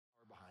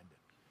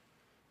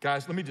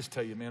Guys, let me just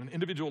tell you, man, an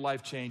individual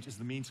life change is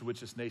the means to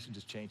which this nation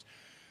just changed.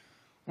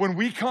 When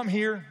we come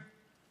here,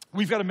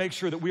 we've got to make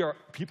sure that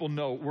people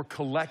know we're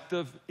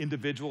collective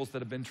individuals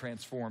that have been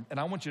transformed. And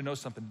I want you to know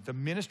something. The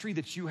ministry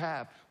that you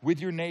have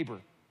with your neighbor,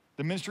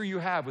 the ministry you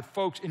have with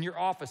folks in your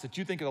office that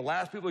you think are the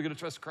last people who are going to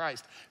trust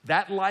Christ,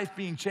 that life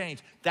being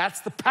changed, that's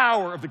the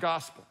power of the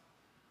gospel.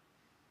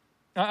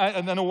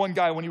 I know one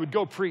guy, when he would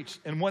go preach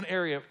in one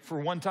area for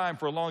a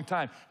long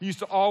time, he used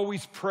to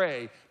always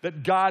pray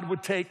that God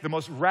would take the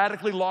most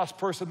radically lost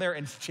person there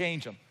and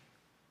change him.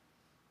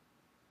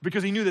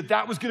 Because he knew that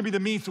that was going to be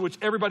the means to which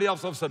everybody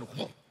else all of a sudden,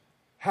 whoa,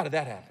 how did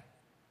that happen?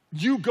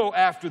 You go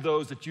after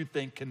those that you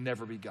think can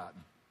never be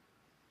gotten.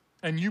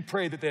 And you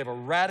pray that they have a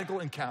radical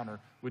encounter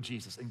with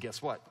Jesus. And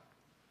guess what?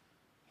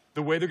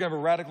 The way they're going to have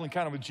a radical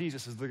encounter with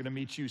Jesus is they're going to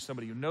meet you,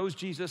 somebody who knows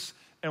Jesus,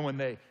 and when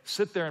they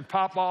sit there and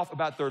pop off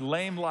about their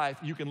lame life,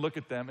 you can look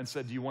at them and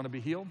say, do you want to be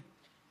healed?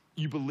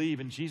 You believe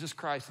in Jesus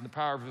Christ and the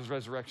power of his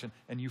resurrection,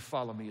 and you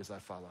follow me as I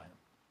follow him.